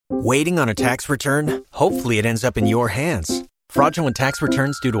Waiting on a tax return? Hopefully it ends up in your hands. Fraudulent tax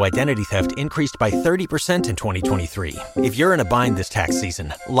returns due to identity theft increased by 30% in 2023. If you're in a bind this tax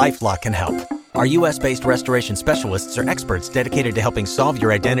season, LifeLock can help. Our U.S.-based restoration specialists are experts dedicated to helping solve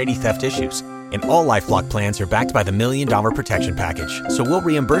your identity theft issues. And all LifeLock plans are backed by the $1 Million Protection Package. So we'll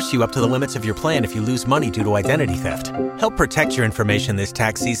reimburse you up to the limits of your plan if you lose money due to identity theft. Help protect your information this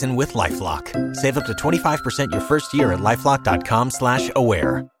tax season with LifeLock. Save up to 25% your first year at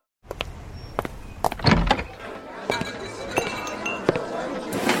LifeLock.com/aware.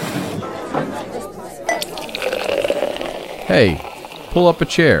 Hey, pull up a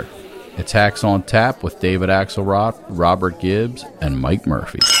chair. It's Hacks on Tap with David Axelrod, Robert Gibbs, and Mike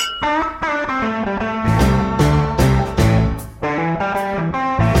Murphy.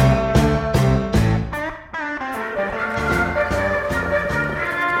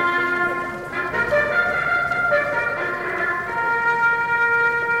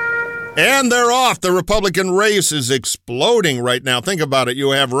 And they're off. The Republican race is exploding right now. Think about it.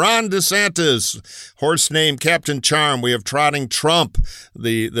 You have Ron DeSantis, horse named Captain Charm. We have trotting Trump,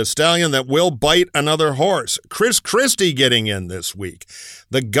 the stallion that will bite another horse. Chris Christie getting in this week.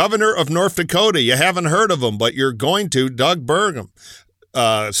 The governor of North Dakota. You haven't heard of him, but you're going to. Doug Burgum.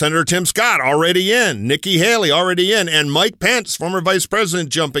 Senator Tim Scott already in. Nikki Haley already in. And Mike Pence, former vice president,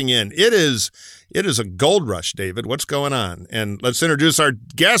 jumping in. It is a gold rush, David. What's going on? And let's introduce our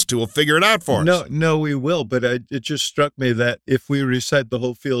guest who will figure it out for us. No, we will. But it just struck me that if we recite the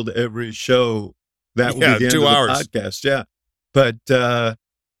whole field every show, that would be the end 2 hours. of the podcast. Yeah. But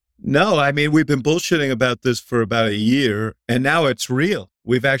no, I mean, we've been bullshitting about this for about a year, and now it's real.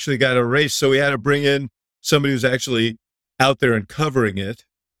 We've actually got a race. So we had to bring in somebody who's actually out there and covering it.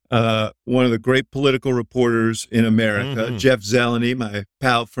 One of the great political reporters in America, Jeff Zeleny, my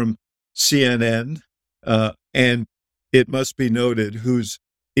pal from CNN, and it must be noted, whose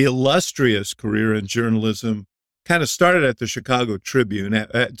illustrious career in journalism kind of started at the Chicago Tribune,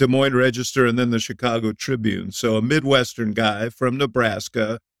 at Des Moines Register, and then the Chicago Tribune. So a Midwestern guy from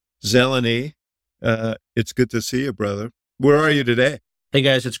Nebraska, Zeleny. It's good to see you, brother. Where are you today? Hey,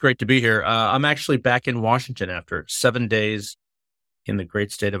 guys, it's great to be here. I'm actually back in Washington after 7 days in the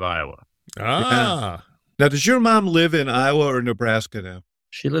great state of Iowa. Yeah. Now, does your mom live in Iowa or Nebraska now?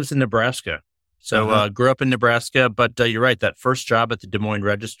 She lives in Nebraska. So grew up in Nebraska, but you're right. That first job at the Des Moines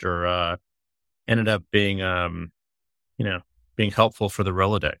Register ended up being, being helpful for the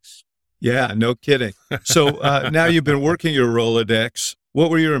Rolodex. Yeah, no kidding. So now you've been working your Rolodex. What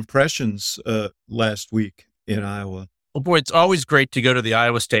were your impressions last week in Iowa? Well, boy, it's always great to go to the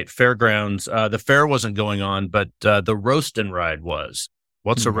Iowa State Fairgrounds. The fair wasn't going on, but the roast and ride was.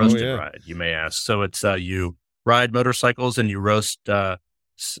 What's a roast and ride, you may ask? So it's you ride motorcycles and you roast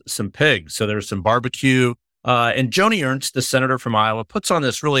some pigs. So there's some barbecue. And Joni Ernst, the senator from Iowa, puts on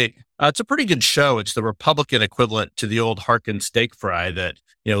this really, it's a pretty good show. It's the Republican equivalent to the old Harkin steak fry that,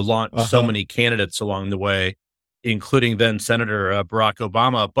 launched so many candidates along the way, including then Senator Barack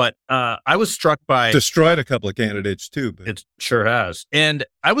Obama. But I was struck by... Destroyed a couple of candidates, too. But... It sure has. And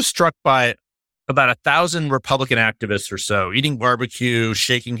I was struck by about 1,000 Republican activists or so eating barbecue,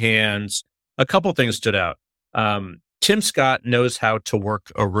 shaking hands. A couple things stood out. Tim Scott knows how to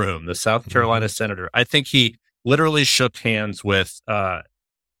work a room, the South Carolina senator. I think he literally shook hands with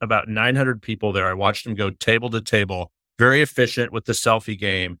about 900 people there. I watched him go table to table, very efficient with the selfie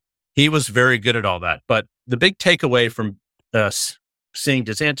game. He was very good at all that. But the big takeaway from seeing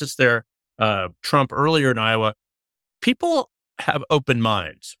DeSantis there, Trump earlier in Iowa, people have open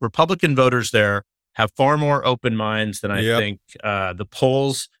minds. Republican voters there have far more open minds than I think the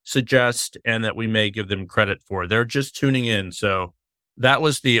polls suggest and that we may give them credit for. They're just tuning in. So that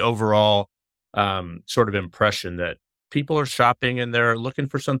was the overall sort of impression, that people are shopping and they're looking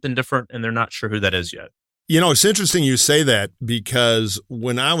for something different and they're not sure who that is yet. It's interesting you say that, because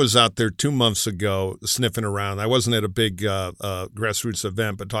when I was out there 2 months ago sniffing around, I wasn't at a big grassroots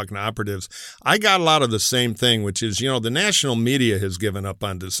event, but talking to operatives, I got a lot of the same thing, which is, the national media has given up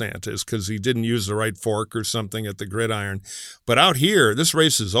on DeSantis because he didn't use the right fork or something at the gridiron. But out here, this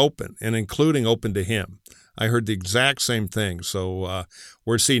race is open, and including open to him. I heard the exact same thing. So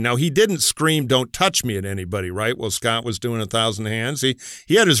we're seeing. Now, he didn't scream, "Don't touch me" at anybody, right? Well, Scott was doing 1,000 hands.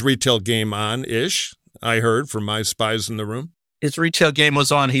 He had his retail game on-ish, I heard from my spies in the room. His retail game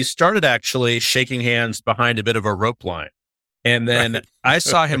was on. He started actually shaking hands behind a bit of a rope line. And then I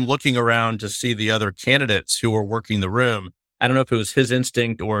saw him looking around to see the other candidates who were working the room. I don't know if it was his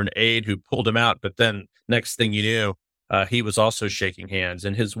instinct or an aide who pulled him out, but then next thing you knew, he was also shaking hands.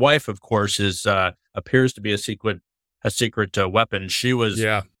 And his wife, of course, appears to be a secret weapon. She was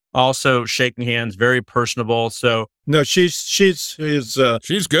also shaking hands, very personable. So No, she's his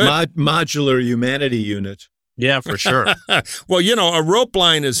She's good. modular humanity unit. yeah, for sure. Well, a rope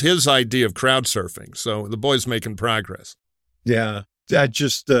line is his idea of crowd surfing. So the boy's making progress. Yeah.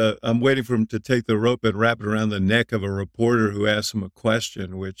 I'm waiting for him to take the rope and wrap it around the neck of a reporter who asked him a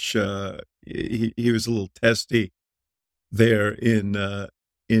question, which he was a little testy there in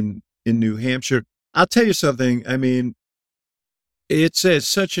New Hampshire. I'll tell you something. I mean, it's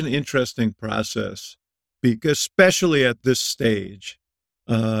such an interesting process, because especially at this stage,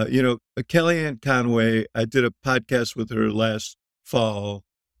 Kellyanne Conway, I did a podcast with her last fall,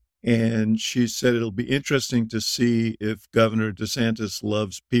 and she said it'll be interesting to see if Governor DeSantis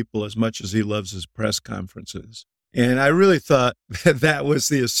loves people as much as he loves his press conferences. And I really thought that was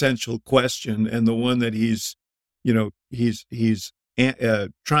the essential question, and the one that he's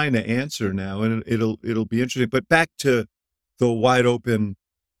trying to answer now, and it'll be interesting. But back to the wide open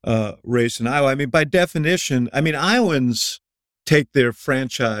race in Iowa. I mean, by definition, Iowans take their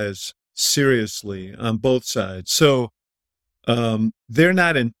franchise seriously on both sides. So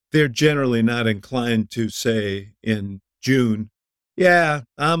they're generally not inclined to say in June, yeah,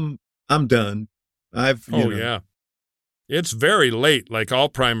 I'm done. Yeah. It's very late, like all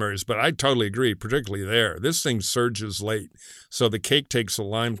primaries, but I totally agree, particularly there. This thing surges late, so the cake takes a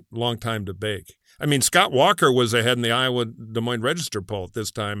long time to bake. I mean, Scott Walker was ahead in the Iowa Des Moines Register poll at this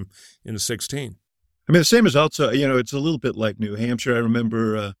time in 2016. I mean, the same as also, it's a little bit like New Hampshire. I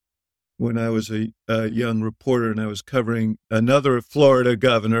remember when I was a young reporter and I was covering another Florida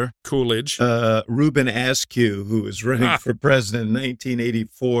governor, Coolidge, Reuben Askew, who was running for president in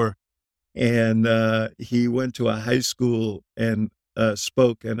 1984. And he went to a high school and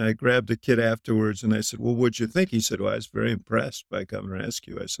spoke, and I grabbed a kid afterwards and I said, well, what'd you think? He said, well, I was very impressed by Governor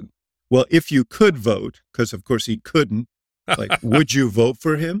Askew. I said, well, if you could vote, because of course he couldn't, would you vote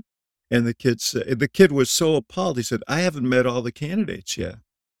for him? And the kid was so appalled. He said, I haven't met all the candidates yet.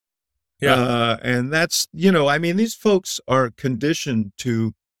 Yeah. And that's, these folks are conditioned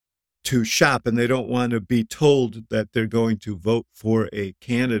to shop, and they don't want to be told that they're going to vote for a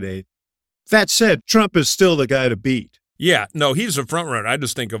candidate. That said, Trump is still the guy to beat. Yeah, no, he's a front runner. I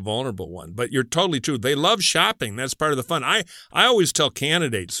just think a vulnerable one. But you're totally true. They love shopping. That's part of the fun. I always tell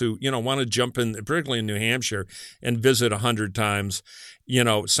candidates who, want to jump in, particularly in New Hampshire, and visit 100 times,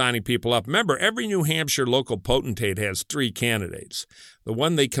 signing people up. Remember, every New Hampshire local potentate has 3 candidates. The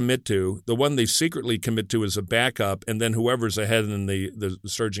one they commit to, the one they secretly commit to is a backup, and then whoever's ahead in the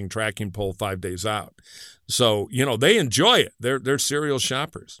surging tracking poll 5 days out. So, they enjoy it. They're serial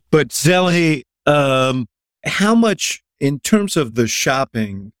shoppers. But Zeleny, how much, in terms of the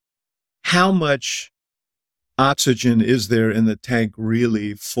shopping, how much oxygen is there in the tank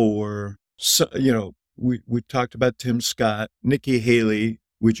really for, we talked about Tim Scott, Nikki Haley.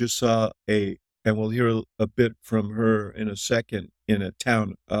 We just saw and we'll hear a bit from her in a second in a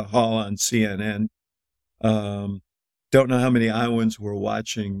town hall on CNN. Don't know how many Iowans were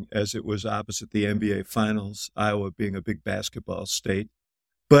watching as it was opposite the NBA Finals, Iowa being a big basketball state.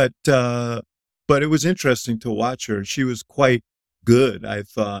 But it was interesting to watch her. She was quite good, I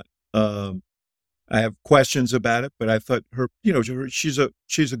thought. I have questions about it, but I thought her, she's a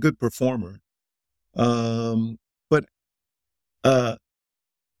good performer. But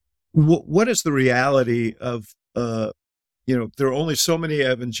what is the reality of, there are only so many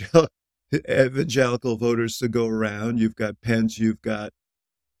evangelical voters to go around. You've got Pence, you've got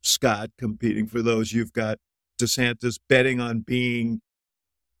Scott competing for those. You've got DeSantis betting on being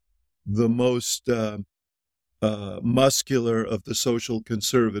the most muscular of the social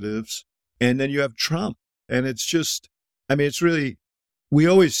conservatives. And then you have Trump. And it's just, it's really, we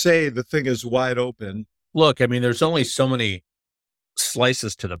always say the thing is wide open. Look, there's only so many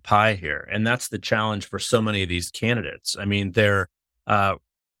slices to the pie here. And that's the challenge for so many of these candidates. They're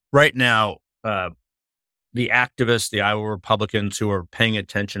right now, the activists, the Iowa Republicans who are paying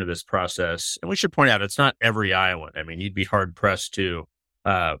attention to this process. And we should point out, it's not every Iowan. You'd be hard pressed to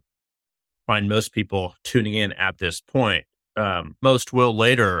find most people tuning in at this point. Most will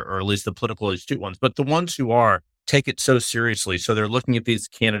later, or at least the politically astute ones. But the ones who are take it so seriously. So they're looking at these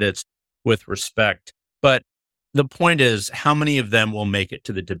candidates with respect. But the point is, how many of them will make it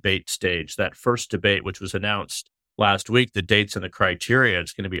to the debate stage? That first debate, which was announced last week, the dates and the criteria,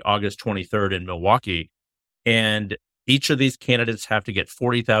 it's going to be August 23rd in Milwaukee. And each of these candidates have to get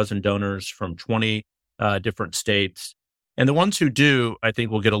 40,000 donors from 20 different states. And the ones who do, I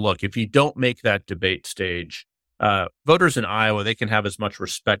think, will get a look. If you don't make that debate stage, voters in Iowa, they can have as much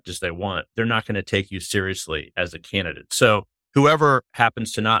respect as they want. They're not going to take you seriously as a candidate. So whoever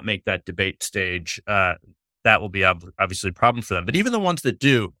happens to not make that debate stage, that will be obviously a problem for them. But even the ones that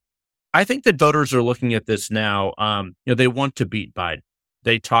do, I think that voters are looking at this now. They want to beat Biden.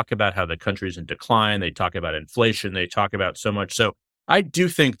 They talk about how the country's in decline. They talk about inflation. They talk about so much. So I do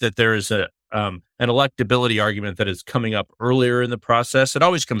think that there is an electability argument that is coming up earlier in the process. It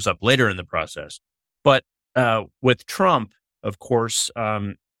always comes up later in the process. But with Trump, of course,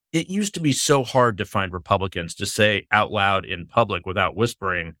 it used to be so hard to find Republicans to say out loud in public without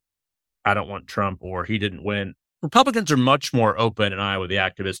whispering, I don't want Trump or he didn't win. Republicans are much more open in Iowa, the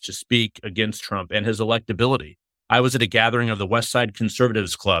activists, to speak against Trump and his electability. I was at a gathering of the West Side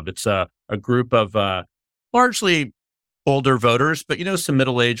Conservatives Club. It's a group of largely older voters, but, some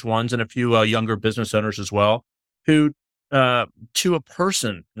middle-aged ones and a few younger business owners as well, who, to a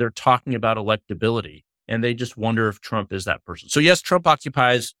person, they're talking about electability, and they just wonder if Trump is that person. So, yes, Trump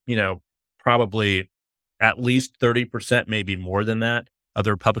occupies, probably at least 30%, maybe more than that, of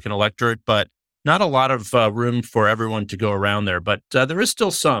the Republican electorate, but not a lot of room for everyone to go around there. But there is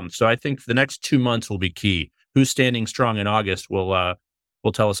still some. So I think the next 2 months will be key. Who's standing strong in August will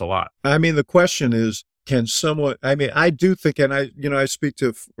tell us a lot. I mean, the question is, can someone, I do think, and I speak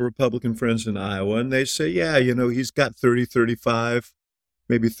to Republican friends in Iowa, and they say, yeah, he's got 30, 35,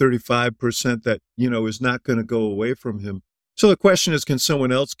 maybe 35% that, is not going to go away from him. So the question is, can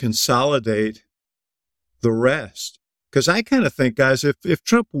someone else consolidate the rest? Because I kind of think, guys, if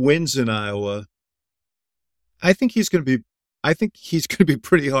Trump wins in Iowa, I think he's going to be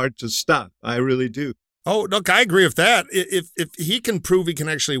pretty hard to stop. I really do. Oh, look, I agree with that. If he can prove he can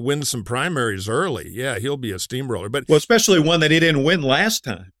actually win some primaries early, yeah, he'll be a steamroller. But especially one that he didn't win last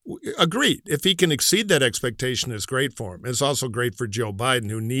time. Agreed. If he can exceed that expectation, it's great for him. It's also great for Joe Biden,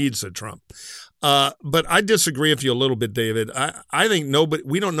 who needs a Trump. But I disagree with you a little bit, David. I think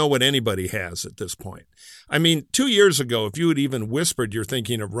we don't know what anybody has at this point. 2 years ago, if you had even whispered you're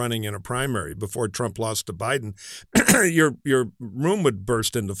thinking of running in a primary before Trump lost to Biden, your room would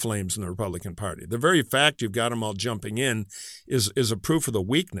burst into flames in the Republican Party. The very fact you've got them all jumping in is a proof of the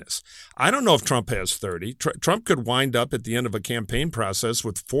weakness. I don't know if Trump has 30. Trump could wind up at the end of a campaign process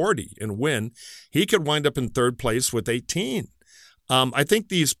with 40 and win. He could wind up in third place with 18. I think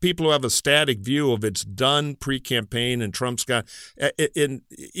these people who have a static view of it's done pre-campaign and Trump's got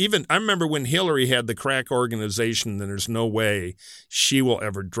even I remember when Hillary had the crack organization, then there's no way she will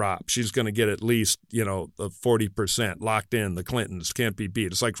ever drop. She's going to get at least, 40% locked in. The Clintons can't be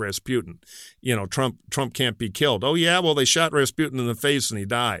beat. It's like Rasputin. Trump can't be killed. Oh, yeah, well, they shot Rasputin in the face and he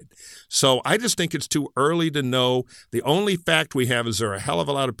died. So I just think it's too early to know. The only fact we have is there are a hell of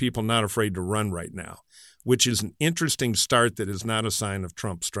a lot of people not afraid to run right now, which is an interesting start that is not a sign of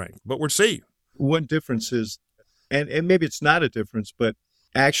Trump's strength. But we'll see. One difference is, and maybe it's not a difference, but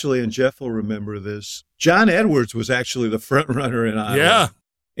actually, and Jeff will remember this, John Edwards was actually the front runner in Iowa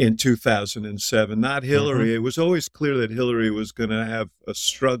in 2007, not Hillary. Mm-hmm. It was always clear that Hillary was going to have a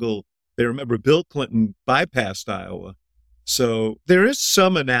struggle. They remember Bill Clinton bypassed Iowa. So there is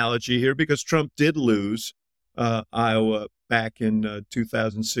some analogy here because Trump did lose Iowa back in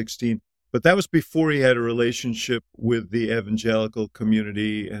 2016. But that was before he had a relationship with the evangelical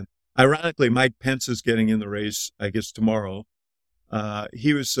community. And ironically, Mike Pence is getting in the race, I guess, tomorrow.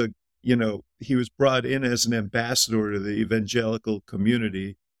 He was brought in as an ambassador to the evangelical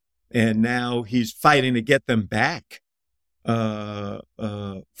community. And now he's fighting to get them back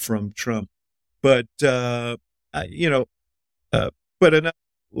from Trump. But,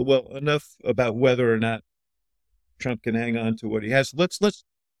 enough about whether or not Trump can hang on to what he has.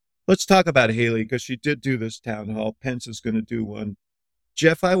 Let's talk about Haley, because she did do this town hall. Pence is going to do one.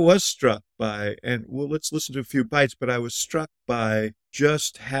 Jeff, I was struck by, let's listen to a few bites, but I was struck by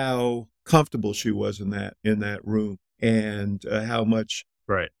just how comfortable she was in that room and how much.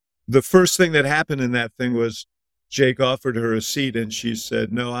 Right. The first thing that happened in that thing was Jake offered her a seat and she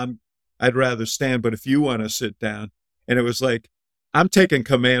said, no, I'd rather stand, but if you want to sit down. And it was like, I'm taking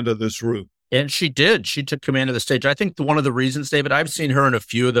command of this room. And she did. She took command of the stage. I think one of the reasons, David, I've seen her in a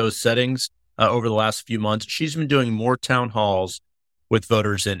few of those settings over the last few months. She's been doing more town halls with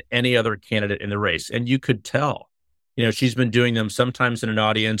voters than any other candidate in the race. And you could tell, she's been doing them sometimes in an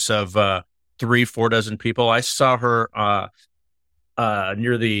audience of 3-4 dozen people. I saw her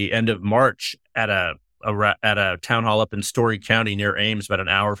near the end of March at a town hall up in Story County near Ames, about an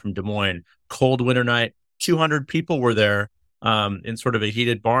hour from Des Moines. Cold winter night, 200 people were there. In sort of a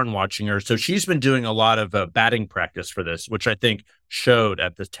heated barn watching her. So she's been doing a lot of batting practice for this, which I think showed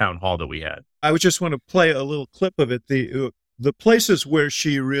at the town hall that we had. I would just want to play a little clip of it. The places where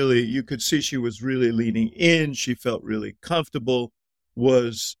you could see she was really leaning in, she felt really comfortable,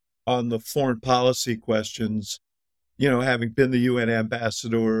 was on the foreign policy questions. Having been the UN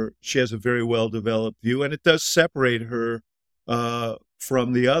ambassador, she has a very well-developed view, and it does separate her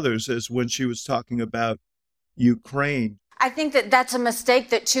from the others as when she was talking about Ukraine. I think that that's a mistake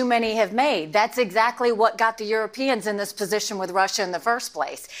that too many have made. That's exactly what got the Europeans in this position with Russia in the first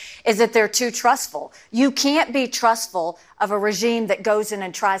place, is that they're too trustful. You can't be trustful of a regime that goes in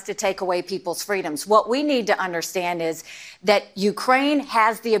and tries to take away people's freedoms. What we need to understand is that Ukraine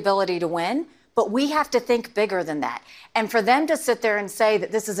has the ability to win, but we have to think bigger than that. And for them to sit there and say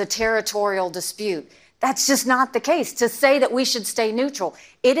that this is a territorial dispute, that's just not the case. To say that we should stay neutral,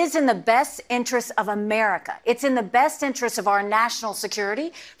 it is in the best interest of America. It's in the best interest of our national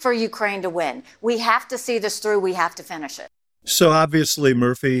security for Ukraine to win. We have to see this through. We have to finish it. So obviously,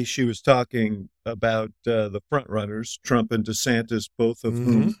 Murphy, she was talking about the front runners, Trump and DeSantis, both of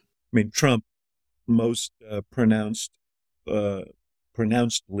whom, I mean, Trump most pronouncedly,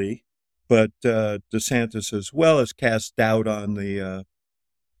 but DeSantis as well has cast doubt on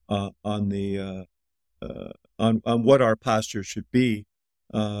what our posture should be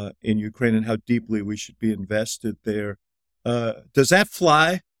in Ukraine and how deeply we should be invested there. Does that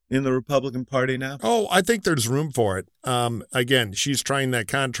fly in the Republican Party now? Oh, I think there's room for it. Again, she's trying that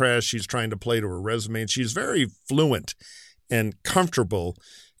contrast. She's trying to play to her resume, and she's very fluent and comfortable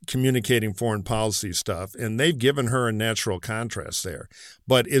communicating foreign policy stuff, and they've given her a natural contrast there.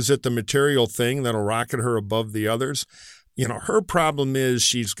 But is it the material thing that'll rocket her above the others? You know, her problem is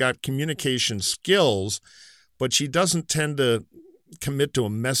she's got communication skills, but she doesn't tend to commit to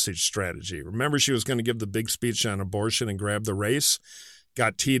a message strategy. Remember, she was going to give the big speech on abortion and grab the race,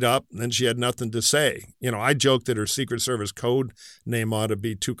 got teed up, and then she had nothing to say. You know, I joked that her Secret Service code name ought to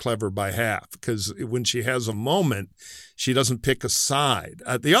be Too Clever by Half, because when she has a moment, she doesn't pick a side.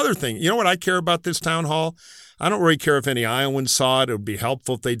 The other thing, you know what I care about this town hall? I don't really care if any Iowans saw it. It would be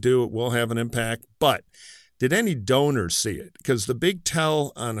helpful if they do. It will have an impact. But did any donors see it? Because the big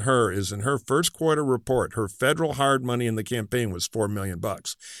tell on her is in her first quarter report, her federal hard money in the campaign was $4 million.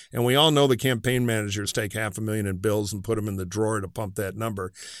 And we all know the campaign managers take $500,000 in bills and put them in the drawer to pump that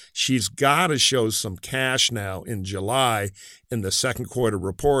number. She's got to show some cash now in July in the second quarter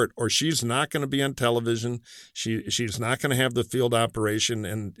report, or she's not going to be on television. She's not going to have the field operation,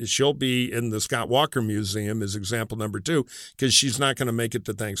 and she'll be in the Scott Walker Museum as example number 2, because she's not going to make it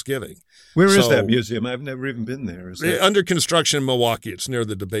to Thanksgiving. Where is that museum? I've never even been there. Is that under construction in Milwaukee? It's near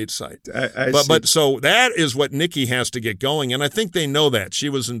the debate site. But so that is what Nikki has to get going, and I think they know that. She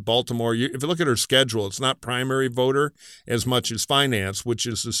was in Baltimore. If you look at her schedule, it's not primary voter as much as finance, which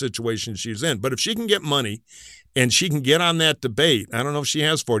is the situation she's in. But if she can get money and she can get on that debate, I don't know if she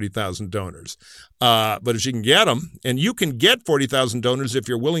has 40,000 donors, but if she can get them, and you can get 40,000 donors if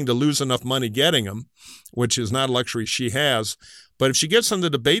you're willing to lose enough money getting them, which is not a luxury she has. But if she gets on the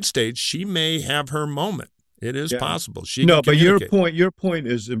debate stage, she may have her moment. It is possible. But your point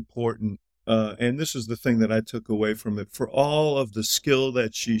is important, and this is the thing that I took away from it. For all of the skill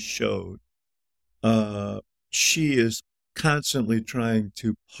that she showed, she is constantly trying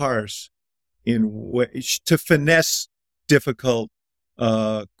to parse in ways to finesse difficult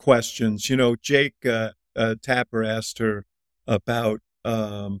questions. You know, Jake Tapper asked her about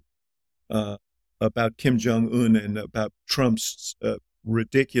Kim Jong-un and about Trump's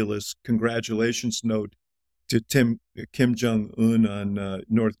ridiculous congratulations note to Kim Jong-un on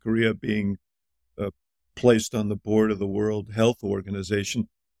North Korea being placed on the board of the World Health Organization.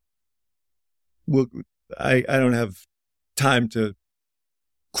 Well, I don't have time to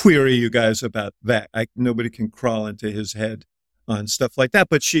query you guys about that. Nobody can crawl into his head on stuff like that.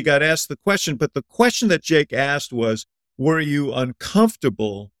 But she got asked the question. But the question that Jake asked was, were you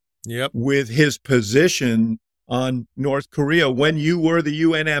uncomfortable with his position on North Korea when you were the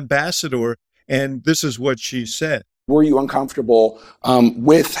UN ambassador? And this is what she said. Were you uncomfortable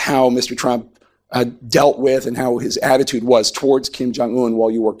with how Mr. Trump dealt with and how his attitude was towards Kim Jong-un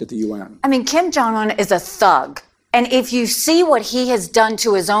while you worked at the UN? I mean, Kim Jong-un is a thug. And if you see what he has done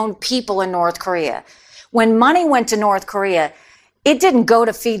to his own people in North Korea, when money went to North Korea, it didn't go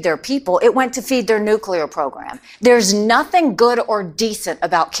to feed their people. It went to feed their nuclear program. There's nothing good or decent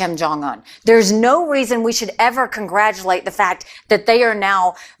about Kim Jong-un. There's no reason we should ever congratulate the fact that they are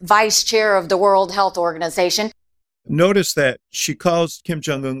now vice chair of the World Health Organization. Notice that she calls Kim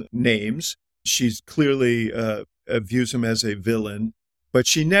Jong-un names. She's clearly views him as a villain, but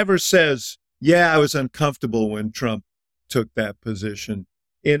she never says, yeah, I was uncomfortable when Trump took that position.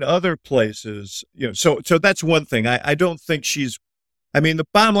 In other places, you know, so that's one thing. I don't think the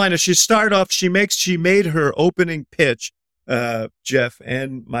bottom line is she made her opening pitch, Jeff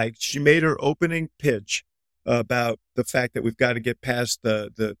and Mike, she made her opening pitch about the fact that we've got to get past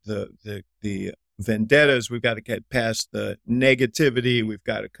the vendettas, we've got to get past the negativity, we've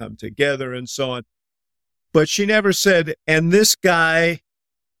got to come together and so on. But she never said, and this guy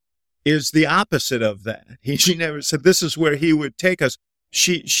is the opposite of that. She never said, this is where he would take us.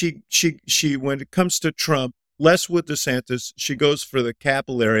 She, when it comes to Trump, less with DeSantis, she goes for the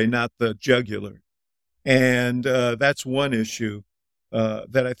capillary, not the jugular. And that's one issue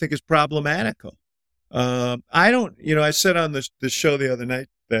that I think is problematical. I said on the show the other night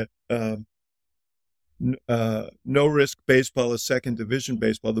that no risk baseball is second division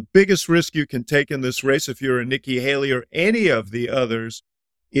baseball. The biggest risk you can take in this race, if you're a Nikki Haley or any of the others,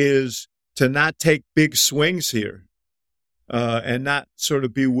 is to not take big swings here and not sort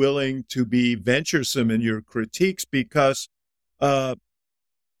of be willing to be venturesome in your critiques, because I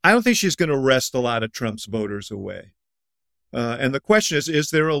don't think she's going to wrest a lot of Trump's voters away. And the question is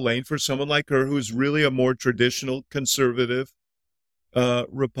there a lane for someone like her who's really a more traditional conservative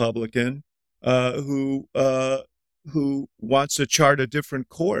Republican who wants to chart a different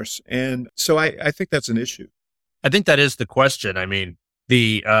course? And so I think that's an issue. I think that is the question. I mean,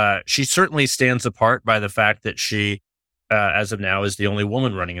 she certainly stands apart by the fact that she, as of now, is the only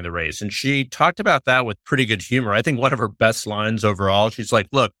woman running in the race. And she talked about that with pretty good humor. I think one of her best lines overall, she's like,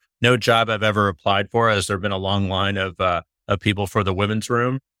 look, no job I've ever applied for has there been a long line of people for the women's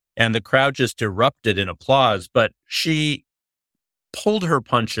room. And the crowd just erupted in applause. But she pulled her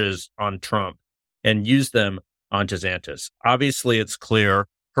punches on Trump and used them on DeSantis. Obviously, it's clear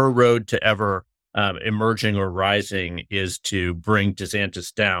her road to ever emerging or rising is to bring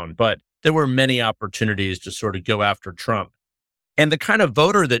DeSantis down. But there were many opportunities to sort of go after Trump. And the kind of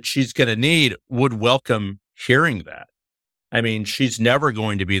voter that she's going to need would welcome hearing that. I mean, she's never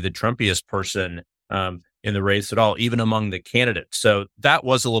going to be the Trumpiest person in the race at all, even among the candidates. So that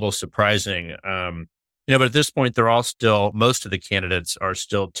was a little surprising. But at this point, most of the candidates are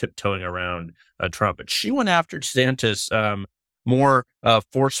still tiptoeing around Trump. But she went after DeSantis more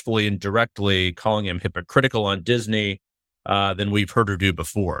forcefully and directly, calling him hypocritical on Disney than we've heard her do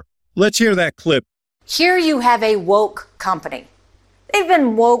before. Let's hear that clip. Here you have a woke company. They've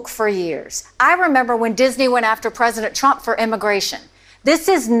been woke for years. I remember when Disney went after President Trump for immigration. This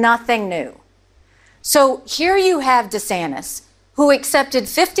is nothing new. So here you have DeSantis, who accepted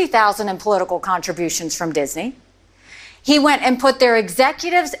 $50,000 in political contributions from Disney. He went and put their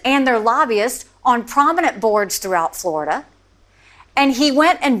executives and their lobbyists on prominent boards throughout Florida. And he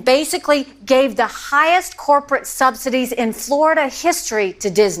went and basically gave the highest corporate subsidies in Florida history to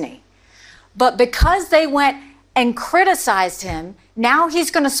Disney. But because they went and criticized him, now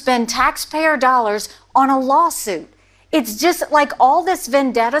he's going to spend taxpayer dollars on a lawsuit. It's just like all this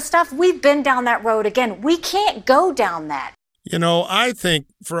vendetta stuff. We've been down that road again. We can't go down that. I think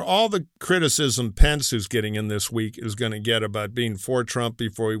for all the criticism Pence, who's getting in this week, is going to get about being for Trump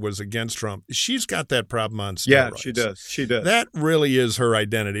before he was against Trump, she's got that problem on steroids. Yeah, she does. She does. That really is her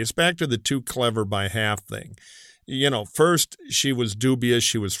identity. It's back to the too clever by half thing. First she was dubious.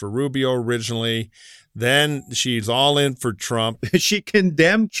 She was for Rubio originally. Then she's all in for Trump. She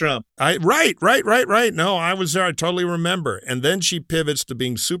condemned Trump. Right. No, I was there. I totally remember. And then she pivots to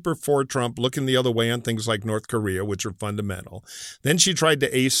being super for Trump, looking the other way on things like North Korea, which are fundamental. Then she tried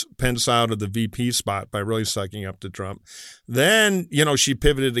to ace Pence out of the VP spot by really sucking up to Trump. Then, she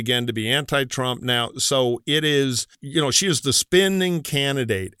pivoted again to be anti-Trump now. So it is, she is the spinning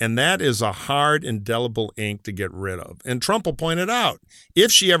candidate, and that is a hard, indelible ink to get rid of. And Trump will point it out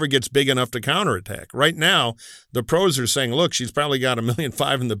if she ever gets big enough to counterattack. Right now, the pros are saying, look, she's probably got $1.5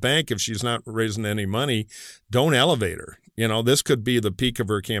 million in the bank if she's not raising any money. Don't elevate her. This could be the peak of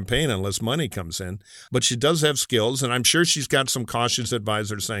her campaign unless money comes in. But she does have skills, and I'm sure she's got some cautious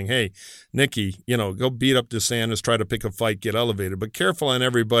advisors saying, hey, Nikki, go beat up DeSantis, try to pick a fight, get elevated. But careful on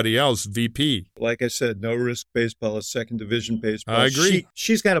everybody else, VP. Like I said, no risk baseball is second division baseball. I agree.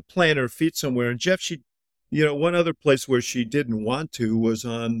 She's got to plant her feet somewhere. And Jeff, one other place where she didn't want to was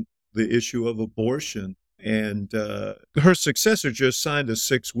on the issue of abortion. And her successor just signed a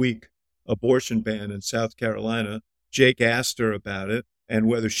 6-week abortion ban in South Carolina. Jake asked her about it and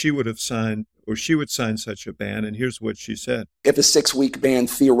whether she would have signed or she would sign such a ban. And here's what she said. If a 6-week ban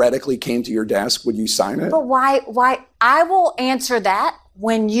theoretically came to your desk, would you sign it? But why? I will answer that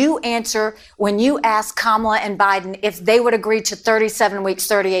when you ask Kamala and Biden if they would agree to 37 weeks,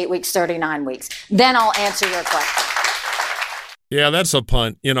 38 weeks, 39 weeks. Then I'll answer your question. Yeah, that's a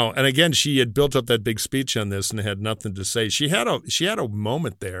punt, and again, she had built up that big speech on this and had nothing to say. She had a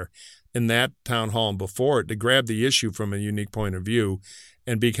moment there in that town hall and before it to grab the issue from a unique point of view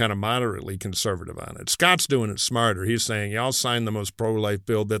and be kind of moderately conservative on it. Scott's doing it smarter. He's saying, I'll sign the most pro-life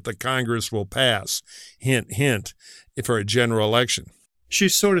bill that the Congress will pass, hint, hint, for a general election.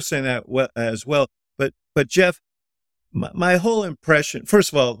 She's sort of saying that as well. But Jeff, My whole impression,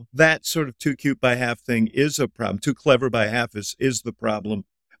 first of all, that sort of too cute by half thing is a problem. Too clever by half is the problem.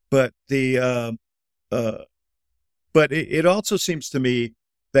 But it also seems to me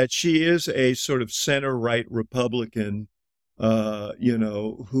that she is a sort of center-right Republican,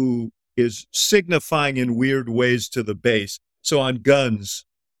 who is signifying in weird ways to the base. So on guns,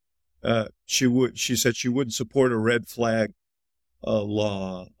 she said she wouldn't support a red flag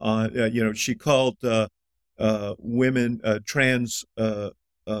law. She called women, trans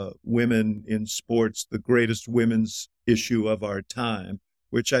women in sports, the greatest women's issue of our time,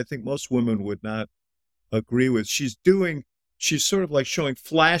 which I think most women would not agree with. She's sort of like showing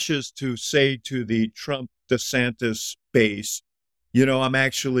flashes to say to the Trump DeSantis base,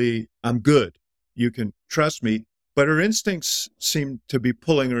 I'm good. You can trust me. But her instincts seem to be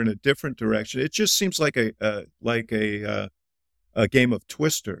pulling her in a different direction. It just seems like a game of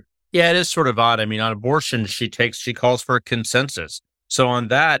Twister. Yeah, it is sort of odd. I mean, on abortion, she calls for a consensus. So on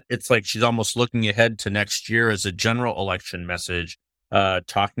that, it's like she's almost looking ahead to next year as a general election message,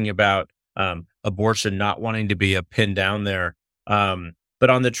 talking about abortion not wanting to be a pin down there. But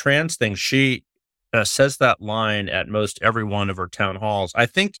on the trans thing, she says that line at most every one of her town halls. I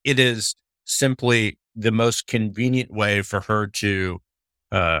think it is simply the most convenient way for her to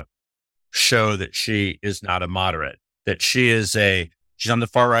show that she is not a moderate, that she's on the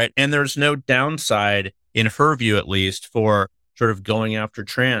far right. And there's no downside, in her view at least, for sort of going after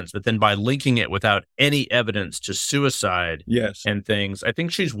trans. But then by linking it without any evidence to suicide and things, I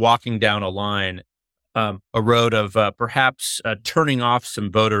think she's walking down a line, a road of perhaps turning off some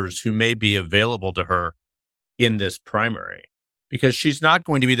voters who may be available to her in this primary, because she's not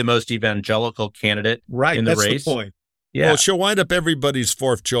going to be the most evangelical candidate in the race. That's the point. Yeah. Well, she'll wind up everybody's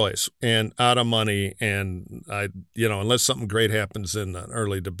fourth choice and out of money. And unless something great happens in an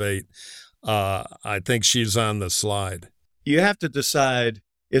early debate, I think she's on the slide. You have to decide,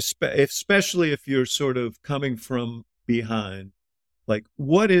 especially if you're sort of coming from behind, like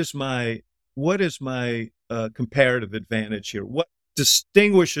what is my comparative advantage here? What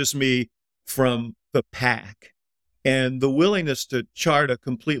distinguishes me from the pack? And the willingness to chart a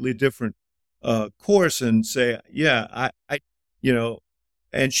completely different course and say,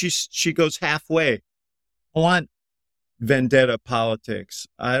 and she goes halfway. I want vendetta politics.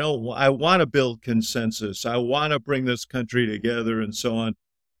 I want to build consensus. I want to bring this country together and so on.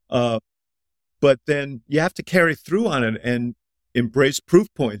 But then you have to carry through on it and embrace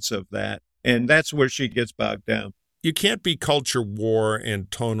proof points of that. And that's where she gets bogged down. You can't be culture war and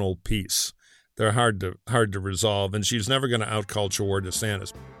tonal peace. They're hard to resolve, and she's never going to out-culture war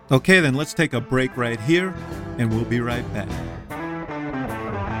DeSantis. Okay, then let's take a break right here, and we'll be right back.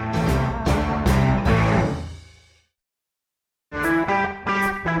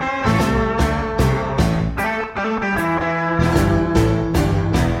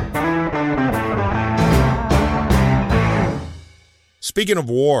 Speaking of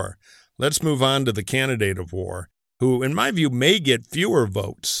war, let's move on to the candidate of war, who, in my view, may get fewer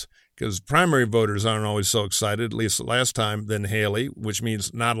votes, because primary voters aren't always so excited, at least last time, than Haley, which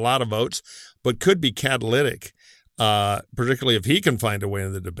means not a lot of votes, but could be catalytic, particularly if he can find a way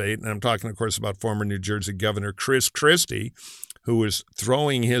in the debate. And I'm talking, of course, about former New Jersey Governor Chris Christie, who is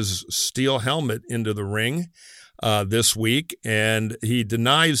throwing his steel helmet into the ring this week. And he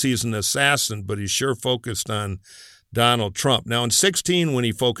denies he's an assassin, but he's sure focused on Donald Trump. Now, in 2016, when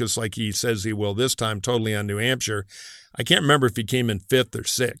he focused like he says he will this time totally on New Hampshire, I can't remember if he came in 5th or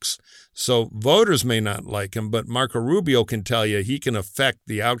 6th. So voters may not like him, but Marco Rubio can tell you he can affect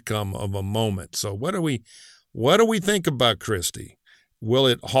the outcome of a moment. So what do we think about Christie? Will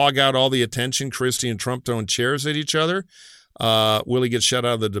it hog out all the attention, Christie and Trump throwing chairs at each other? Will he get shut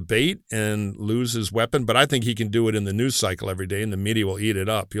out of the debate and lose his weapon? But I think he can do it in the news cycle every day, and the media will eat it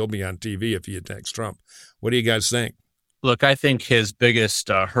up. He'll be on TV if he attacks Trump. What do you guys think? Look, I think his biggest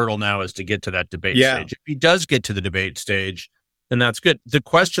hurdle now is to get to that debate stage. If he does get to the debate stage, then that's good. The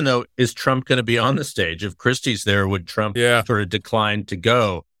question, though, is Trump going to be on the stage? If Christie's there, would Trump sort of decline to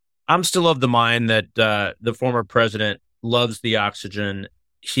go? I'm still of the mind that the former president loves the oxygen.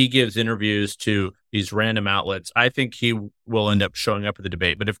 He gives interviews to these random outlets. I think he will end up showing up at the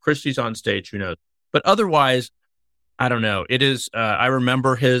debate. But if Christie's on stage, who knows? But otherwise, I don't know. It is. I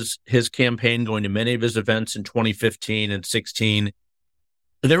remember his campaign, going to many of his events in 2015 and 16.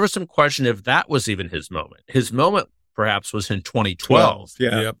 There was some question if that was even his moment. His moment perhaps was in 2012.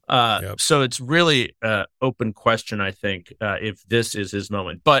 So it's really an open question, I think, if this is his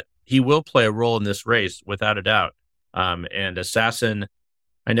moment. But he will play a role in this race without a doubt. And assassin,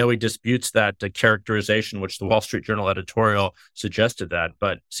 I know he disputes that characterization, which the Wall Street Journal editorial suggested that,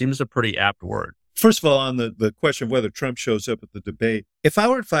 but seems a pretty apt word. First of all, on the question of whether Trump shows up at the debate, if I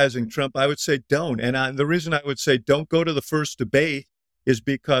were advising Trump, I would say don't. And the reason I would say don't go to the first debate is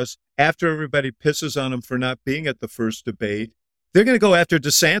because after everybody pisses on him for not being at the first debate, they're going to go after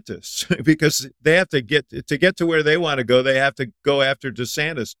DeSantis because they have to get to where they want to go. They have to go after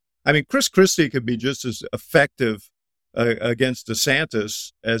DeSantis. I mean, Chris Christie could be just as effective against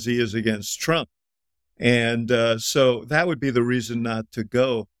DeSantis as he is against Trump. And so that would be the reason not to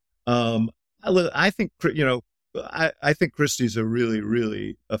go. I think, I think Christie's a really,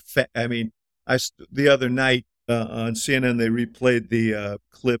 really the other night on CNN, they replayed the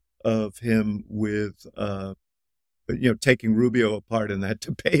clip of him with, taking Rubio apart in that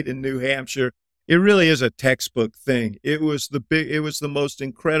debate in New Hampshire. It really is a textbook thing. It was the most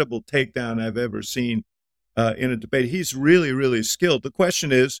incredible takedown I've ever seen in a debate. He's really, really skilled. The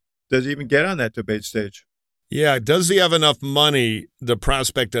question is, does he even get on that debate stage? Yeah, does he have enough money, the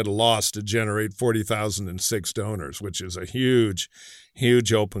prospect at a loss, to generate 40,006 donors, which is a huge,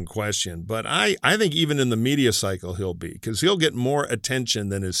 huge open question. But I think even in the media cycle he'll be, because he'll get more attention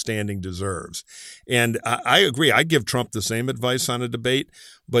than his standing deserves. And I agree. I'd give Trump the same advice on a debate,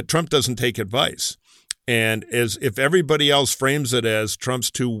 but Trump doesn't take advice. And as if everybody else frames it as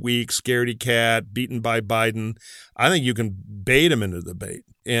Trump's too weak, scaredy cat, beaten by Biden, I think you can bait him into the debate.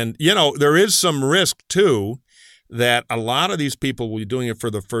 And, there is some risk, too, that a lot of these people will be doing it for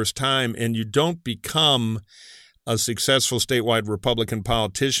the first time, and you don't become a successful statewide Republican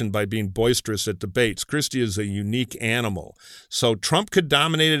politician by being boisterous at debates. Christie is a unique animal. So Trump could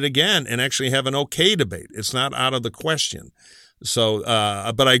dominate it again and actually have an okay debate. It's not out of the question. So,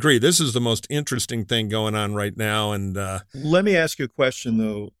 but I agree. This is the most interesting thing going on right now. And let me ask you a question,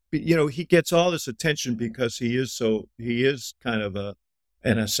 though. He gets all this attention because he is kind of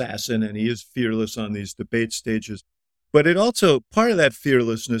an assassin, and he is fearless on these debate stages. But part of that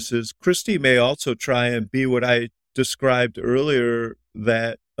fearlessness is Christie may also try and be what I described earlier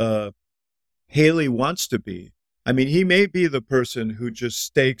that Haley wants to be. I mean, he may be the person who just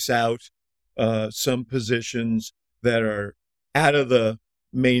stakes out some positions that are out of the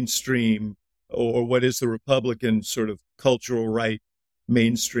mainstream, or what is the Republican sort of cultural right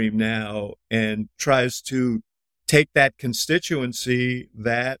mainstream now, and tries to take that constituency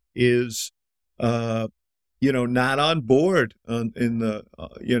that is, not on board with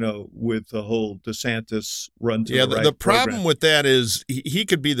the whole DeSantis run to the right. The problem with that is he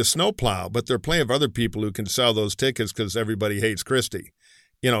could be the snowplow, but there are plenty of other people who can sell those tickets because everybody hates Christie.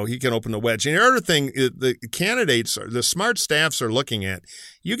 He can open the wedge. And the other thing, the candidates, the smart staffs are looking at,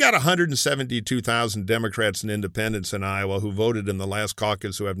 you got 172,000 Democrats and independents in Iowa who voted in the last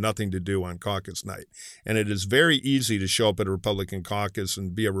caucus who have nothing to do on caucus night. And it is very easy to show up at a Republican caucus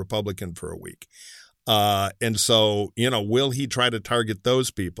and be a Republican for a week. And so, will he try to target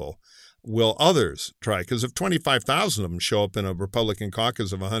those people? Will others try? Because if 25,000 of them show up in a Republican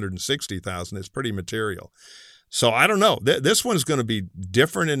caucus of 160,000, it's pretty material. So I don't know. This one's going to be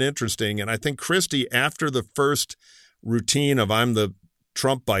different and interesting. And I think Christie, after the first routine of I'm the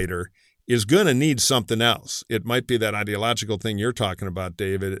Trump biter, is going to need something else. It might be that ideological thing you're talking about,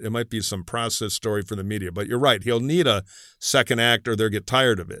 David. It might be some process story for the media. But you're right. He'll need a second act or they'll get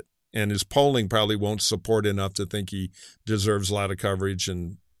tired of it. And his polling probably won't support enough to think he deserves a lot of coverage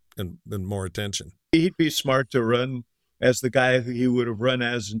and more attention. He'd be smart to run as the guy who he would have run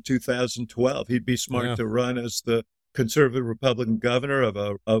as in 2012. He'd be smart to run as the conservative Republican governor of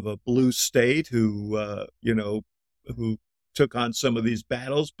a blue state who took on some of these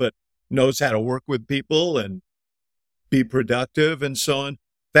battles, but knows how to work with people and be productive and so on.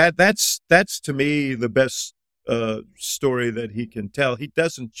 That's to me the best story that he can tell. He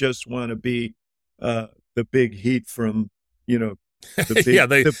doesn't just want to be the big heat from, the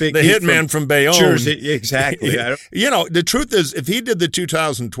hitman from Bayonne. Jersey, exactly. The truth is, if he did the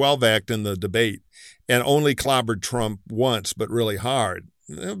 2012 act in the debate and only clobbered Trump once, but really hard,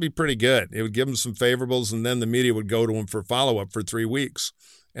 it would be pretty good. It would give him some favorables, and then the media would go to him for follow-up for 3 weeks,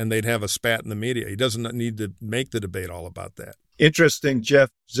 and they'd have a spat in the media. He doesn't need to make the debate all about that. Interesting,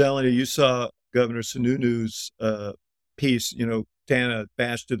 Jeff Zeleny. You saw Governor Sununu's piece. Tana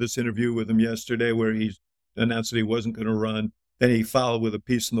Bash did this interview with him yesterday where he announced that he wasn't going to run. Then he followed with a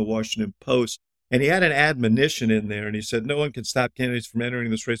piece in the Washington Post, and he had an admonition in there, and he said, no one can stop candidates from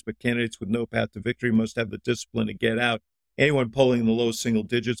entering this race, but candidates with no path to victory must have the discipline to get out. Anyone polling in the low single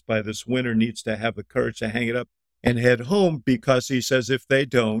digits by this winter needs to have the courage to hang it up and head home, because he says if they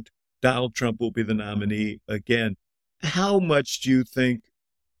don't, Donald Trump will be the nominee again. How much do you think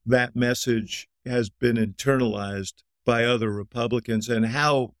that message has been internalized by other Republicans, and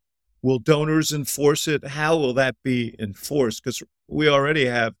how will donors enforce it? How will that be enforced? Because we already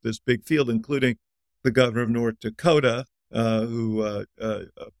have this big field, including the governor of North Dakota, Burgum,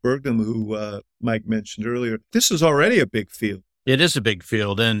 who Mike mentioned earlier. This is already a big field. It is a big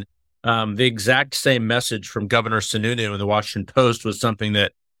field. And the exact same message from Governor Sununu in the Washington Post was something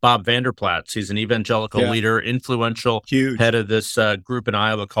that Bob Vanderplatz, he's an evangelical leader, influential Huge. head of this group in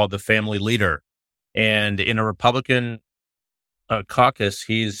Iowa called the Family Leader. And in a Republican caucus,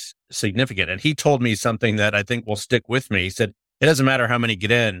 he's significant. And he told me something that I think will stick with me. He said, it doesn't matter how many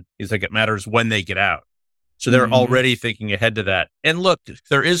get in. He's like, it matters when they get out. So they're already thinking ahead to that. And look,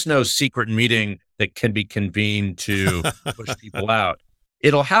 there is no secret meeting that can be convened to push people out.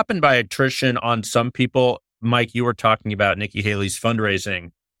 It'll happen by attrition on some people. Mike, you were talking about Nikki Haley's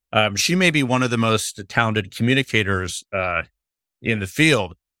fundraising. She may be one of the most talented communicators in the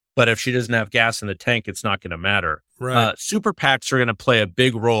field, but if she doesn't have gas in the tank, it's not going to matter. Right. Super PACs are going to play a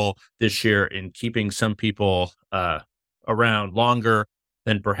big role this year in keeping some people around longer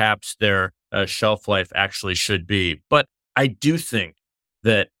than perhaps their shelf life actually should be. But I do think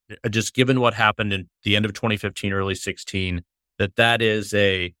that just given what happened in the end of 2015, early 16, that is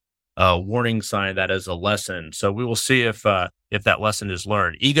a warning sign, that is a lesson. So we will see if that lesson is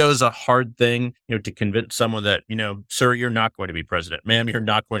learned. Ego is a hard thing, to convince someone that, sir, you're not going to be president. Ma'am, you're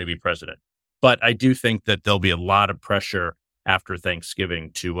not going to be president. But I do think that there'll be a lot of pressure after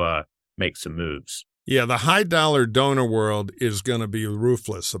Thanksgiving to make some moves. Yeah, the high dollar donor world is going to be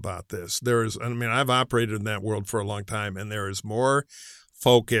ruthless about this. I've operated in that world for a long time, and there is more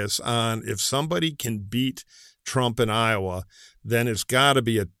focus on if somebody can beat Trump in Iowa, then it's got to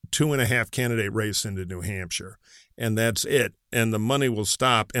be a 2.5 candidate race into New Hampshire. And that's it. And the money will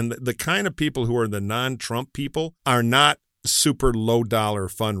stop. And the kind of people who are the non-Trump people are not super low dollar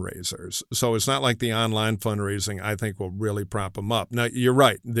fundraisers. So it's not like the online fundraising, I think, will really prop them up. Now, you're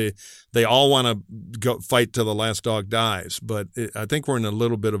right. They all want to go fight till the last dog dies. But I think we're in a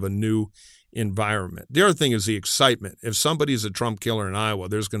little bit of a new environment. The other thing is the excitement. If somebody's a Trump killer in Iowa,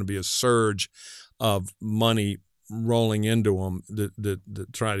 there's going to be a surge of money rolling into them to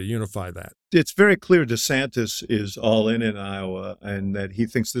try to unify that. It's very clear DeSantis is all in Iowa, and that he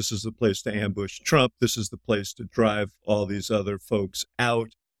thinks this is the place to ambush Trump. This is the place to drive all these other folks out.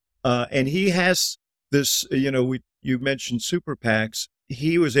 And he has this, you mentioned super PACs.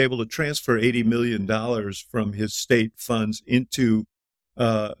 He was able to transfer $80 million from his state funds into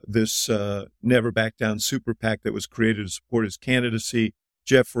this Never Back Down super PAC that was created to support his candidacy.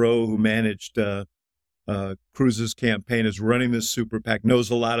 Jeff Rowe, who managed Cruz's campaign, is running this super PAC,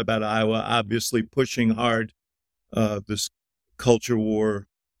 knows a lot about Iowa, obviously pushing hard this culture war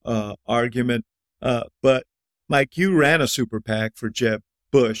argument. But Mike, you ran a super PAC for Jeb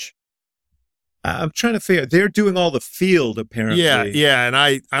Bush. I'm trying to figure. They're doing all the field apparently. Yeah, and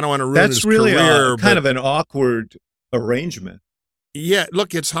I don't want to ruin That's his really career. Kind of an awkward arrangement. Yeah,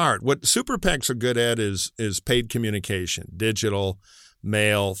 look, it's hard. What super PACs are good at is paid communication, digital,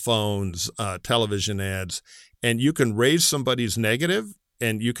 mail, phones, television ads, and you can raise somebody's negative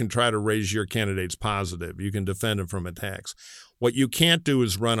and you can try to raise your candidate's positive. You can defend them from attacks. What you can't do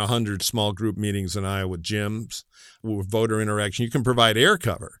is run 100 small group meetings in Iowa with gyms, with voter interaction. You can provide air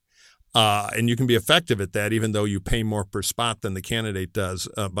cover, and you can be effective at that, even though you pay more per spot than the candidate does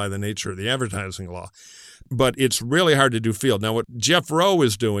by the nature of the advertising law. But it's really hard to do field. Now, what Jeff Rowe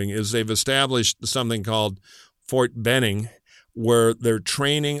is doing is they've established something called Fort Benning, where they're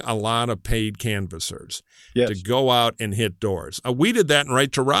training a lot of paid canvassers to go out and hit doors. We did that in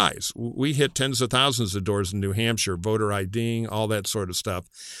Right to Rise. We hit tens of thousands of doors in New Hampshire, voter IDing, all that sort of stuff.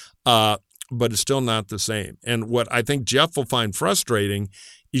 But it's still not the same. And what I think Jeff will find frustrating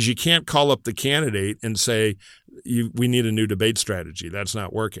is you can't call up the candidate and say, we need a new debate strategy. That's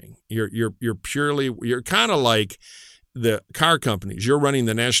not working. You're kind of like the car companies. You're running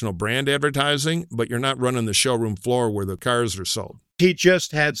the national brand advertising, but you're not running the showroom floor where the cars are sold. He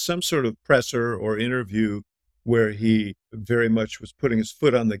just had some sort of presser or interview where he very much was putting his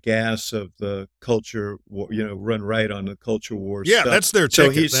foot on the gas of the culture, run right on the culture war stuff. Yeah, that's their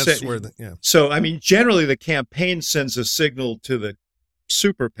ticket. So, generally the campaign sends a signal to the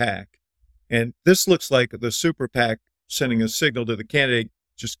super PAC, and this looks like the super PAC sending a signal to the candidate,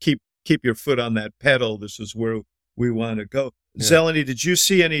 just keep your foot on that pedal. This is where we want to go. Yeah. Zeleny, did you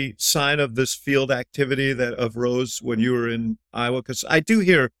see any sign of this field activity of Rose when you were in Iowa? Because I do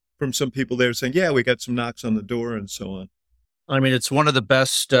hear from some people there saying, yeah, we got some knocks on the door and so on. It's one of the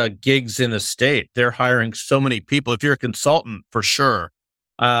best gigs in the state. They're hiring so many people. If you're a consultant, for sure.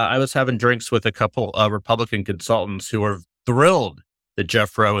 I was having drinks with a couple of Republican consultants who are thrilled that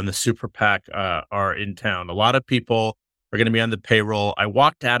Jeff Rowe and the super PAC are in town. A lot of people are going to be on the payroll. I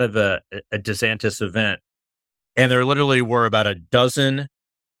walked out of a DeSantis event, and there literally were about a dozen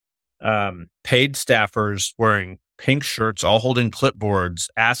paid staffers wearing pink shirts, all holding clipboards,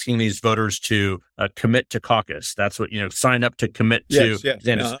 asking these voters to commit to caucus. That's what, sign up to commit to.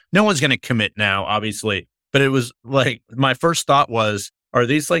 Yes. No one's going to commit now, obviously. But it was like, my first thought was, are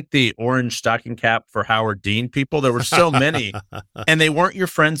these like the orange stocking cap for Howard Dean people? There were so many, and they weren't your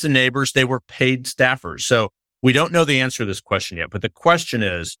friends and neighbors. They were paid staffers. So we don't know the answer to this question yet. But the question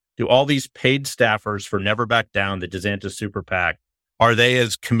is, do all these paid staffers for Never Back Down, the DeSantis super PAC, are they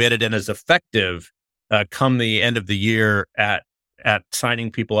as committed and as effective come the end of the year at signing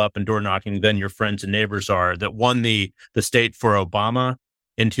people up and door knocking than your friends and neighbors are that won the state for Obama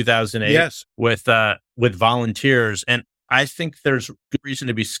in 2008 Yes. with volunteers? And I think there's good reason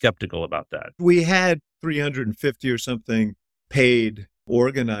to be skeptical about that. We had 350 or something paid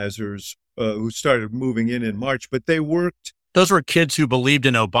organizers who started moving in March, but they worked. Those were kids who believed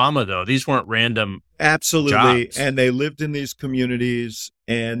in Obama, though. These weren't random Absolutely. jobs. And they lived in these communities,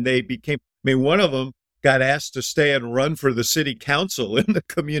 and they became, one of them got asked to stay and run for the city council in the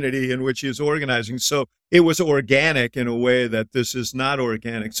community in which he was organizing. So it was organic in a way that this is not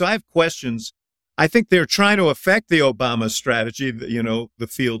organic. So I have questions. I think they're trying to affect the Obama strategy, the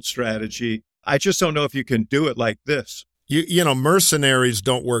field strategy. I just don't know if you can do it like this. Mercenaries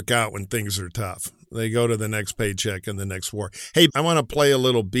don't work out when things are tough. They go to the next paycheck and the next war. Hey, I want to play a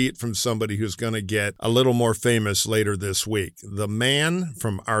little beat from somebody who's going to get a little more famous later this week. The man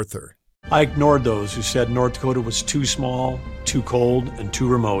from Arthur. I ignored those who said North Dakota was too small, too cold, and too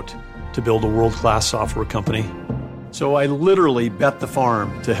remote to build a world-class software company. So I literally bet the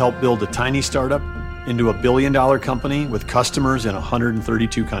farm to help build a tiny startup into a billion-dollar company with customers in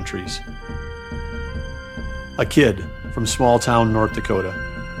 132 countries. A kid from small-town North Dakota.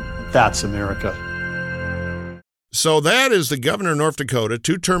 That's America. So that is the governor of North Dakota,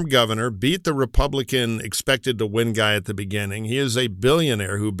 two-term governor, beat the Republican expected to win guy at the beginning. He is a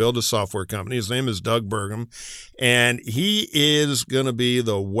billionaire who built a software company. His name is Doug Burgum, and he is going to be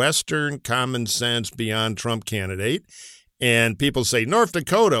the Western common sense beyond Trump candidate. And people say, North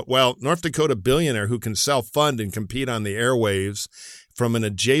Dakota. Well, North Dakota billionaire who can self-fund and compete on the airwaves from an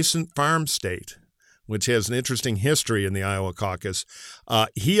adjacent farm state, which has an interesting history in the Iowa caucus.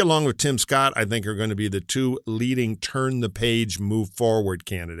 He, along with Tim Scott, I think are going to be the two leading turn-the-page, move-forward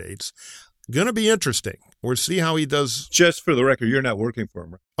candidates. Going to be interesting. We'll see how he does. Just for the record, you're not working for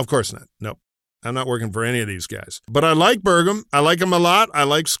him, right? Of course not. No, I'm not working for any of these guys. But I like Burgum. I like him a lot. I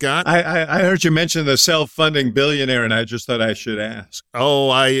like Scott. I heard you mention the self-funding billionaire, and I just thought I should ask.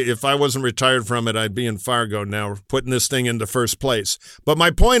 Oh, if I wasn't retired from it, I'd be in Fargo now, putting this thing into first place. But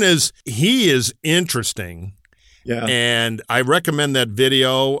my point is, he is interesting. Yeah. And I recommend that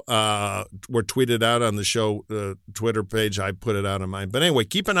video. We're tweeted out on the show Twitter page. I put it out on mine. But anyway,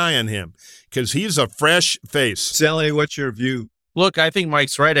 keep an eye on him because he's a fresh face. Zeleny, what's your view? Look, I think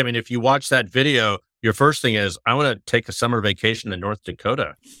Mike's right. I mean, if you watch that video, your first thing is, I want to take a summer vacation to North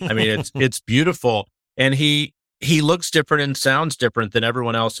Dakota. I mean, it's beautiful. And he looks different and sounds different than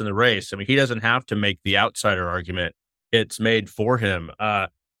everyone else in the race. I mean, he doesn't have to make the outsider argument. It's made for him.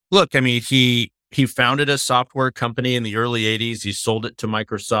 Look, I mean, he founded a software company in the early 80s. He sold it to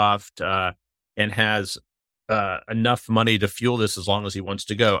Microsoft and has enough money to fuel this as long as he wants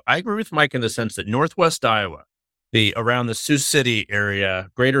to go. I agree with Mike in the sense that Northwest Iowa, around the Sioux City area,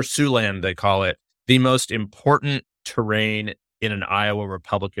 Greater Siouxland, they call it, the most important terrain in an Iowa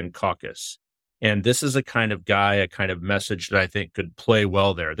Republican caucus. And this is a kind of guy, a kind of message that I think could play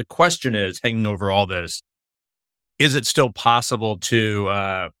well there. The question is, hanging over all this, is it still possible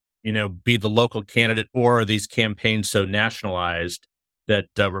to, be the local candidate, or are these campaigns so nationalized that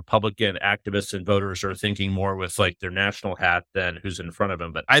Republican activists and voters are thinking more with like their national hat than who's in front of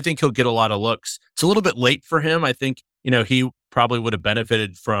him? But I think he'll get a lot of looks. It's a little bit late for him. I think, he probably would have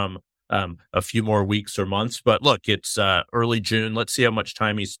benefited from a few more weeks or months. But look, it's early June. Let's see how much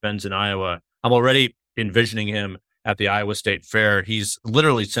time he spends in Iowa. I'm already envisioning him at the Iowa State Fair. He's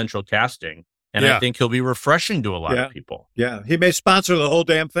literally central casting. And I think he'll be refreshing to a lot of people. Yeah, he may sponsor the whole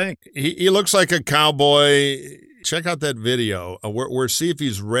damn thing. He looks like a cowboy. Check out that video. We'll see if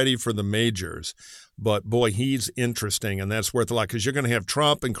he's ready for the majors. But, boy, he's interesting, and that's worth a lot because you're going to have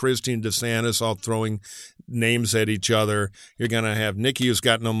Trump and Christine DeSantis all throwing names at each other. You're going to have Nikki, who's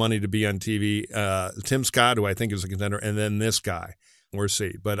got no money to be on TV, Tim Scott, who I think is a contender, and then this guy. We'll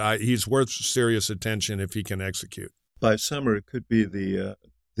see. But he's worth serious attention if he can execute. By summer, it could be the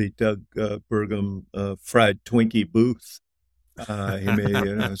Doug Burgum fried Twinkie booth.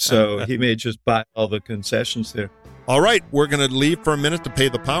 So he may just buy all the concessions there. All right, we're going to leave for a minute to pay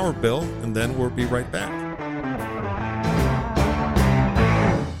the power bill, and then we'll be right back.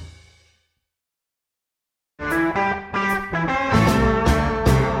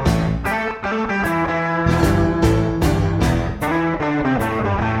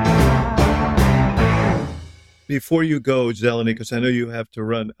 before you go, Zeleny, because I know you have to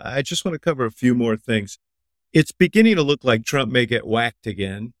run, I just want to cover a few more things. It's beginning to look like Trump may get whacked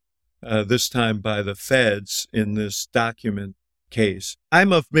again, this time by the feds in this document case.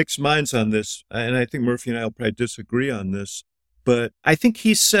 I'm of mixed minds on this, and I think Murphy and I will probably disagree on this, but I think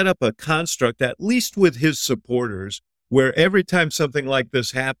he set up a construct, at least with his supporters, where every time something like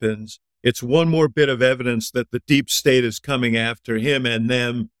this happens, it's one more bit of evidence that the deep state is coming after him and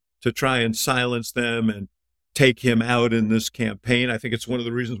them to try and silence them and take him out in this campaign. I think it's one of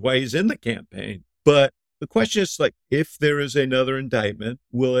the reasons why he's in the campaign. But the question is, like, if there is another indictment,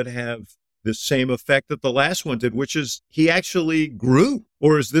 will it have the same effect that the last one did, which is he actually grew?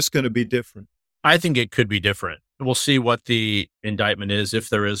 Or is this going to be different? I think it could be different. We'll see what the indictment is, if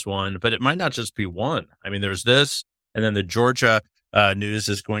there is one, but it might not just be one. I mean, there's this, and then the Georgia news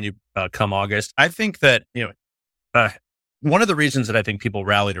is going to come August. I think that, one of the reasons that I think people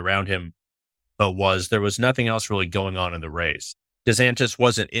rallied around him was there was nothing else really going on in the race. DeSantis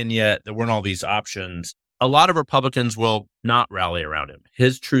wasn't in yet. There weren't all these options. A lot of Republicans will not rally around him.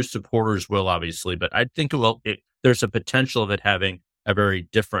 His true supporters will, obviously, but I think there's a potential of it having a very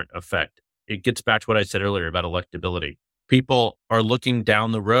different effect. It gets back to what I said earlier about electability. People are looking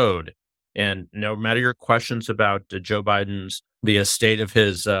down the road, and no matter your questions about Joe Biden's, the state of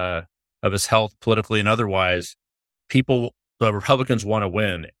his health politically and otherwise, the Republicans want to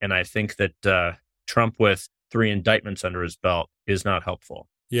win. And I think that Trump with 3 indictments under his belt is not helpful.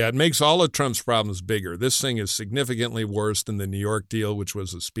 Yeah, it makes all of Trump's problems bigger. This thing is significantly worse than the New York deal, which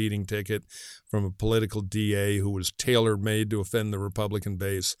was a speeding ticket from a political DA who was tailor-made to offend the Republican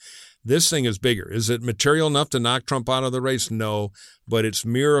base. This thing is bigger. Is it material enough to knock Trump out of the race? No, but it's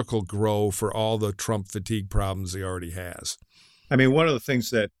miracle grow for all the Trump fatigue problems he already has. I mean, one of the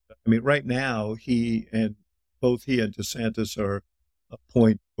things right now, both he and DeSantis are a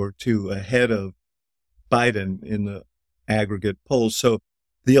point or two ahead of Biden in the aggregate polls. So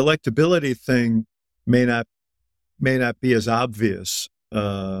the electability thing may not be as obvious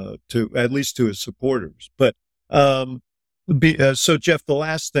at least to his supporters. But so Jeff, the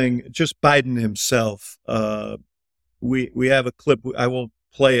last thing, just Biden himself. We have a clip. I won't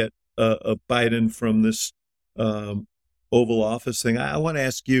play it of Biden from this Oval Office thing. I want to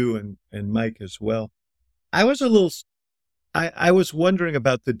ask you and Mike as well. I was wondering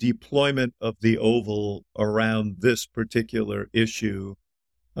about the deployment of the Oval around this particular issue,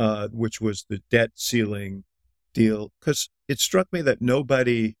 which was the debt ceiling deal, because it struck me that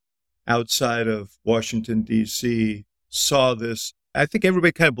nobody outside of Washington, D.C. saw this. I think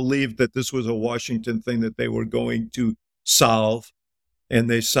everybody kind of believed that this was a Washington thing that they were going to solve, and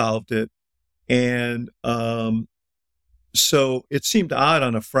they solved it. And so it seemed odd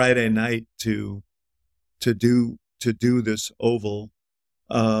on a Friday night to do this Oval,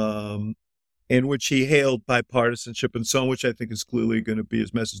 in which he hailed bipartisanship and so on, which I think is clearly going to be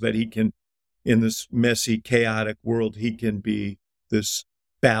his message, that he can, in this messy, chaotic world, he can be this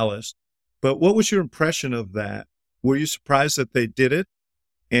ballast. But what was your impression of that? Were you surprised that they did it?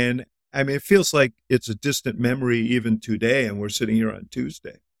 And I mean, it feels like it's a distant memory even today, and we're sitting here on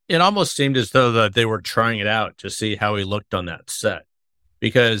Tuesday. It almost seemed as though that they were trying it out to see how he looked on that set,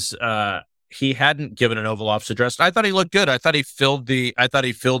 because he hadn't given an Oval Office address. I thought he looked good. I thought he filled the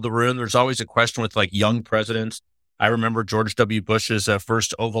room. There's always a question with like young presidents. I remember George W. Bush's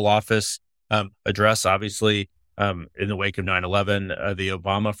first Oval Office address, obviously, in the wake of 9/11, the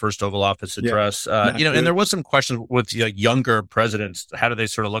Obama first Oval Office address. And there was some questions with younger presidents. How do they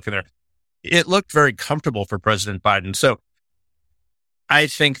sort of look in there? It looked very comfortable for President Biden. So I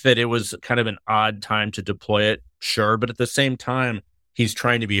think that it was kind of an odd time to deploy it, sure. But at the same time, he's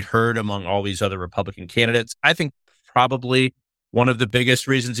trying to be heard among all these other Republican candidates. I think probably one of the biggest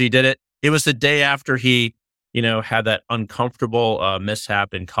reasons he did it, it was the day after he, had that uncomfortable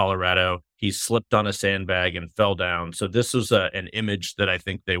mishap in Colorado. He slipped on a sandbag and fell down. So this was an image that I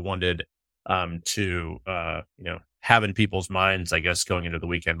think they wanted to have in people's minds, I guess, going into the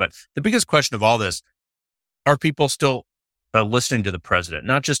weekend. But the biggest question of all this, are people still listening to the president,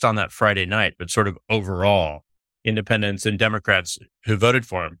 not just on that Friday night, but sort of overall? Independents and Democrats who voted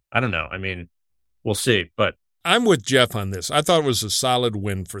for him. I don't know. I mean, we'll see. But I'm with Jeff on this. I thought it was a solid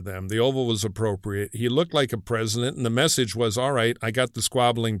win for them. The Oval was appropriate. He looked like a president, and the message was, all right, I got the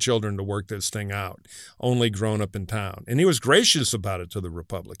squabbling children to work this thing out, only grown up in town. And he was gracious about it to the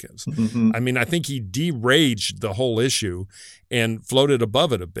Republicans. Mm-hmm. I mean, I think he deraged the whole issue and floated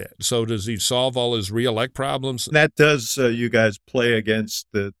above it a bit. So does he solve all his reelect problems? That does, you guys, play against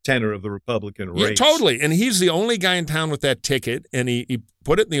the tenor of the Republican race. Yeah, totally. And he's the only guy in town with that ticket, and he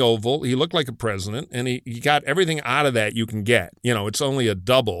put it in the Oval. He looked like a president, and he got everything out of that you can get. It's only a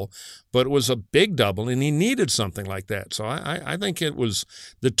double, but it was a big double, and he needed something like that. So I think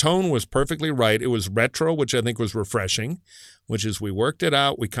the tone was perfectly right. It was retro, which I think was refreshing, which is we worked it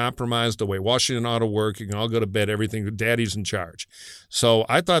out. We compromised the way Washington ought to work. You can all go to bed. Everything, daddy's in charge. So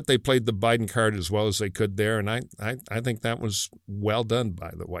I thought they played the Biden card as well as they could there, and I think that was well done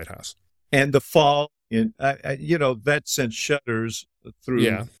by the White House. And the fall, that sent shudders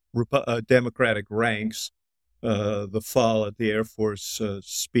through Democratic ranks. The fall at the Air Force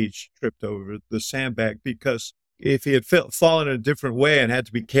speech tripped over the sandbag, because if he had fallen in a different way and had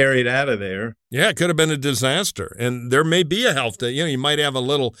to be carried out of there. Yeah, it could have been a disaster. And there may be a health day. You might have a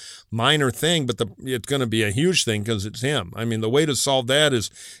little minor thing, but it's going to be a huge thing because it's him. I mean, the way to solve that is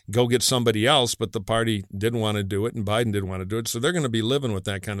go get somebody else, but the party didn't want to do it and Biden didn't want to do it. So they're going to be living with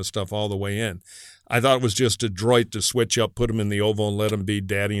that kind of stuff all the way in. I thought it was just adroit to switch up, put him in the Oval and let him be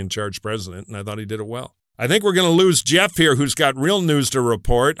daddy in charge president, and I thought he did it well. I think we're going to lose Jeff here, who's got real news to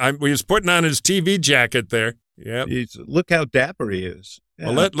report. He's putting on his TV jacket there. Yep. Look how dapper he is.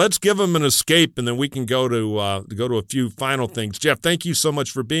 Yeah. Well, let's give him an escape, and then we can go to a few final things. Jeff, thank you so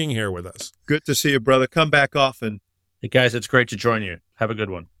much for being here with us. Good to see you, brother. Come back often. Hey, guys, it's great to join you. Have a good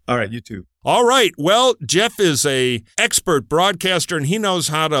one. All right, you too. All right. Well, Jeff is a expert broadcaster, and he knows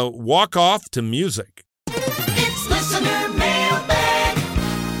how to walk off to music. It's Listener Mailbag.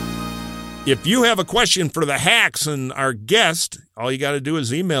 If you have a question for the Hacks and our guest, all you got to do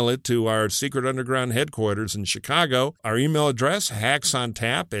is email it to our secret underground headquarters in Chicago. Our email address,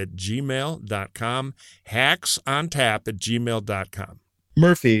 hacksontap@gmail.com, hacksontap@gmail.com.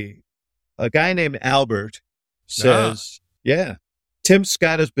 Murphy, a guy named Albert says, Tim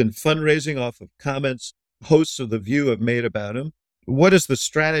Scott has been fundraising off of comments hosts of The View have made about him. What is the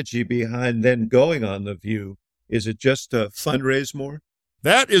strategy behind then going on The View? Is it just to fundraise more?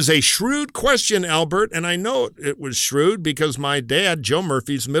 That is a shrewd question, Albert, and I know it was shrewd because my dad, Joe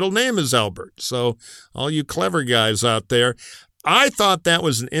Murphy's middle name is Albert. So all you clever guys out there, I thought that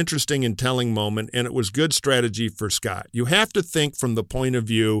was an interesting and telling moment, and it was good strategy for Scott. You have to think from the point of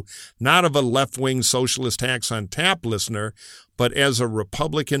view not of a left-wing socialist Hacks on Tap listener, but as a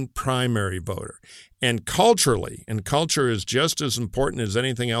Republican primary voter. And culturally, and culture is just as important as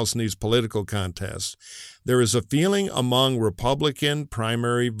anything else in these political contests, there is a feeling among Republican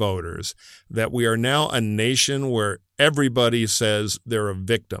primary voters that we are now a nation where everybody says they're a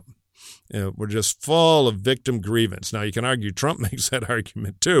victim. We're just full of victim grievance. Now, you can argue Trump makes that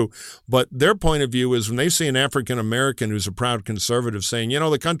argument too, but their point of view is when they see an African-American who's a proud conservative saying,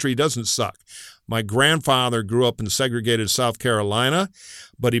 the country doesn't suck. My grandfather grew up in segregated South Carolina,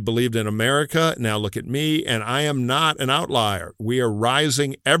 but he believed in America. Now look at me, and I am not an outlier. We are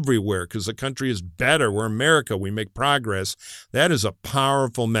rising everywhere because the country is better. We're America. We make progress. That is a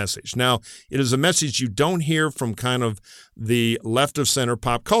powerful message. Now, it is a message you don't hear from kind of the left-of-center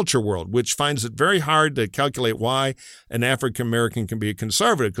pop culture world, which finds it very hard to calculate why an African-American can be a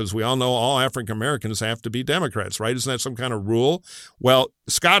conservative, because we all know all African-Americans have to be Democrats, right? Isn't that some kind of rule? Well,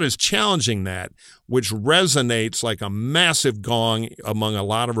 Scott is challenging that, which resonates like a massive gong among a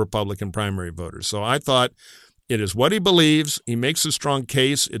lot of Republican primary voters. So I thought it is what he believes. He makes a strong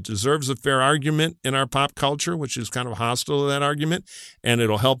case. It deserves a fair argument in our pop culture, which is kind of hostile to that argument, and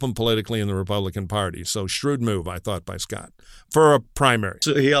it'll help him politically in the Republican Party. So shrewd move, I thought, by Scott for a primary.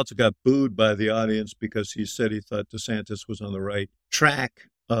 So he also got booed by the audience because he said he thought DeSantis was on the right track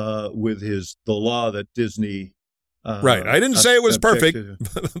with the law that Disney right. I didn't say it was perfect,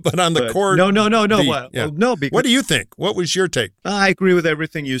 but on the court. No. No, because, what do you think? What was your take? I agree with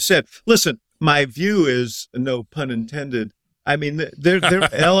everything you said. Listen, my view is, no pun intended, I mean, there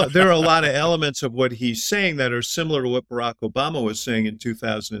are a lot of elements of what he's saying that are similar to what Barack Obama was saying in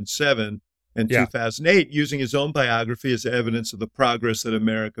 2007 and 2008, using his own biography as evidence of the progress that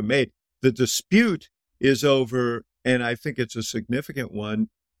America made. The dispute is over, and I think it's a significant one,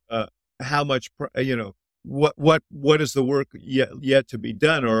 how much, what is the work yet to be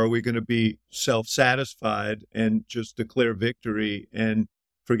done, or are we going to be self-satisfied and just declare victory and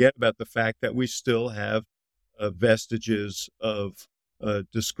forget about the fact that we still have vestiges of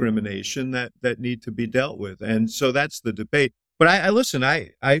discrimination that need to be dealt with? And so that's the debate. But I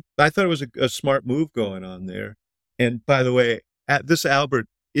thought it was a smart move going on there. And by the way, this Albert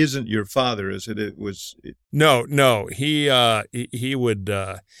isn't your father, is it? No. He would.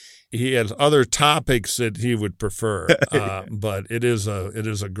 He has other topics that he would prefer, but it is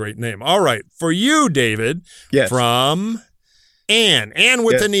a great name. All right, for you, David, from Ann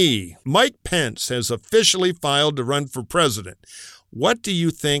with an E. Mike Pence has officially filed to run for president. What do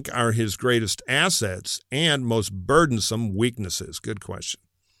you think are his greatest assets and most burdensome weaknesses? Good question.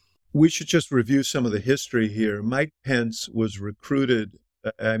 We should just review some of the history here. Mike Pence was recruited,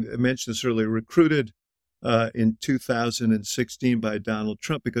 I mentioned this earlier, recruited in 2016 by Donald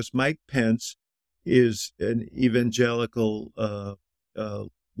Trump because Mike Pence is an evangelical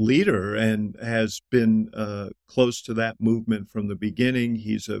leader and has been close to that movement from the beginning.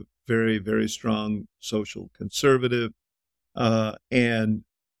 He's a very, very strong social conservative. And,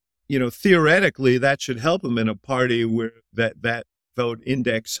 theoretically, that should help him in a party where that vote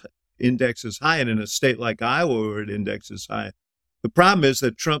index is high, and in a state like Iowa where it indexes high. The problem is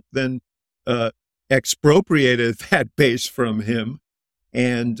that Trump then expropriated that base from him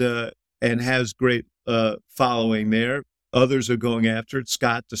and has great following there. Others are going after it,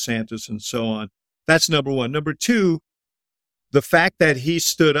 Scott, DeSantis, and so on. That's number one. Number two, the fact that he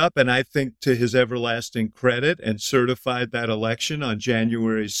stood up, and I think to his everlasting credit, and certified that election on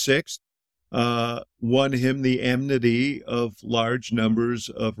January 6th, won him the enmity of large numbers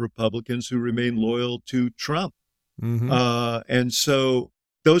of Republicans who remain loyal to Trump. Mm-hmm. And so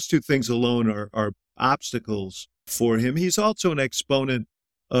those two things alone are obstacles for him. He's also an exponent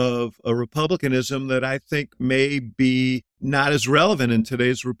of a republicanism that I think may be not as relevant in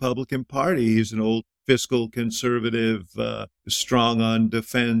today's Republican Party. He's an old fiscal conservative, strong on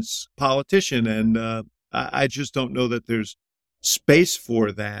defense politician. And I just don't know that there's space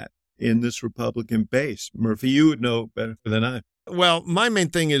for that in this Republican base. Murphy, you would know better than I. Well, my main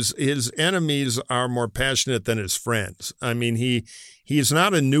thing is his enemies are more passionate than his friends. I mean, he's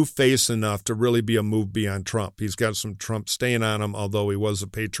not a new face enough to really be a move beyond Trump. He's got some Trump stain on him, although he was a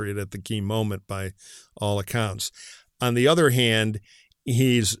patriot at the key moment by all accounts. On the other hand,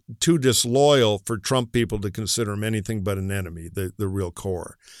 he's too disloyal for Trump people to consider him anything but an enemy, the real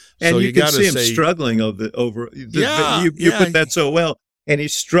core. And so you can see him struggling you put that so well. And he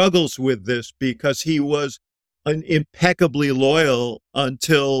struggles with this because he was impeccably loyal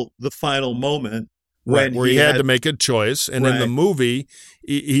until the final moment when where he had to make a choice. And in the movie,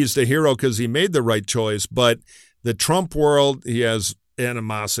 he's the hero because he made the right choice. But the Trump world, he has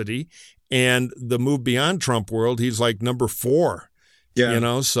animosity. And the move beyond Trump world, he's like number 4.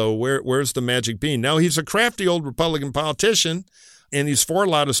 Yeah. So where's the magic bean? Now, he's a crafty old Republican politician, and he's for a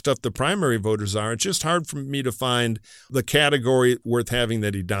lot of stuff the primary voters are. It's just hard for me to find the category worth having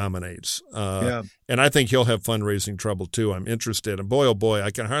that he dominates. And I think he'll have fundraising trouble, too. I'm interested. And boy, oh boy, I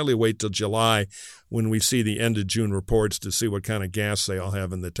can hardly wait till July when we see the end of June reports to see what kind of gas they all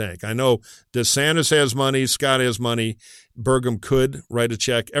have in the tank. I know DeSantis has money, Scott has money, Burgum could write a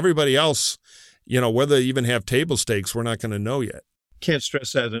check. Everybody else, whether they even have table stakes, we're not going to know yet. Can't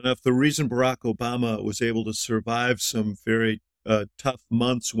stress that enough. The reason Barack Obama was able to survive some very tough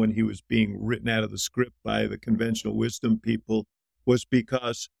months when he was being written out of the script by the conventional wisdom people was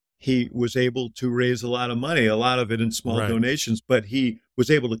because he was able to raise a lot of money, a lot of it in small donations, but he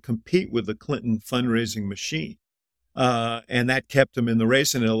was able to compete with the Clinton fundraising machine. And that kept him in the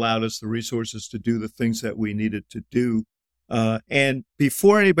race, and it allowed us the resources to do the things that we needed to do. And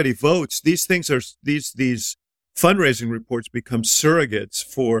before anybody votes, these fundraising reports become surrogates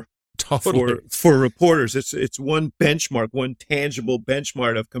for reporters. It's one benchmark, one tangible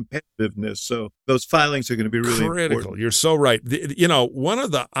benchmark of competitiveness. So those filings are going to be really critical. Important. You're so right. One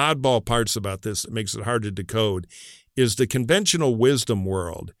of the oddball parts about this that makes it hard to decode is the conventional wisdom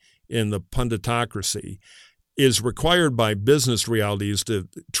world in the punditocracy is required by business realities to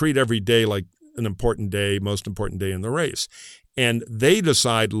treat every day like an important day, most important day in the race. And they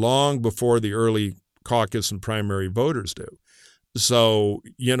decide long before the early caucus and primary voters do. So,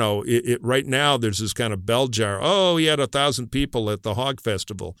 right now there's this kind of bell jar. Oh, he had 1,000 people at the Hog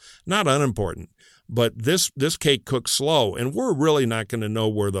Festival. Not unimportant. But this cake cooks slow, and we're really not going to know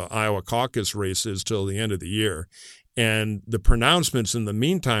where the Iowa caucus race is till the end of the year. And the pronouncements in the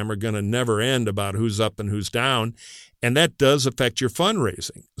meantime are going to never end about who's up and who's down. And that does affect your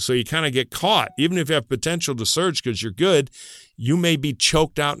fundraising. So you kind of get caught. Even if you have potential to surge because you're good, you may be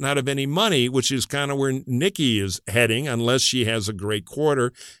choked out and out of any money, which is kind of where Nikki is heading, unless she has a great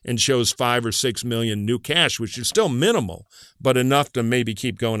quarter and shows 5 or 6 million new cash, which is still minimal, but enough to maybe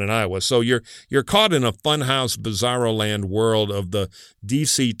keep going in Iowa. So you're caught in a funhouse, bizarro land world of the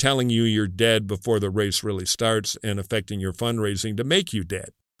DC telling you you're dead before the race really starts and affecting your fundraising to make you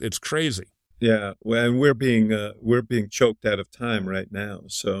dead. It's crazy. Yeah, well, and we're being choked out of time right now.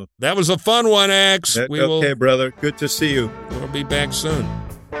 So that was a fun one, Axe. Okay, brother. Good to see you. We'll be back soon.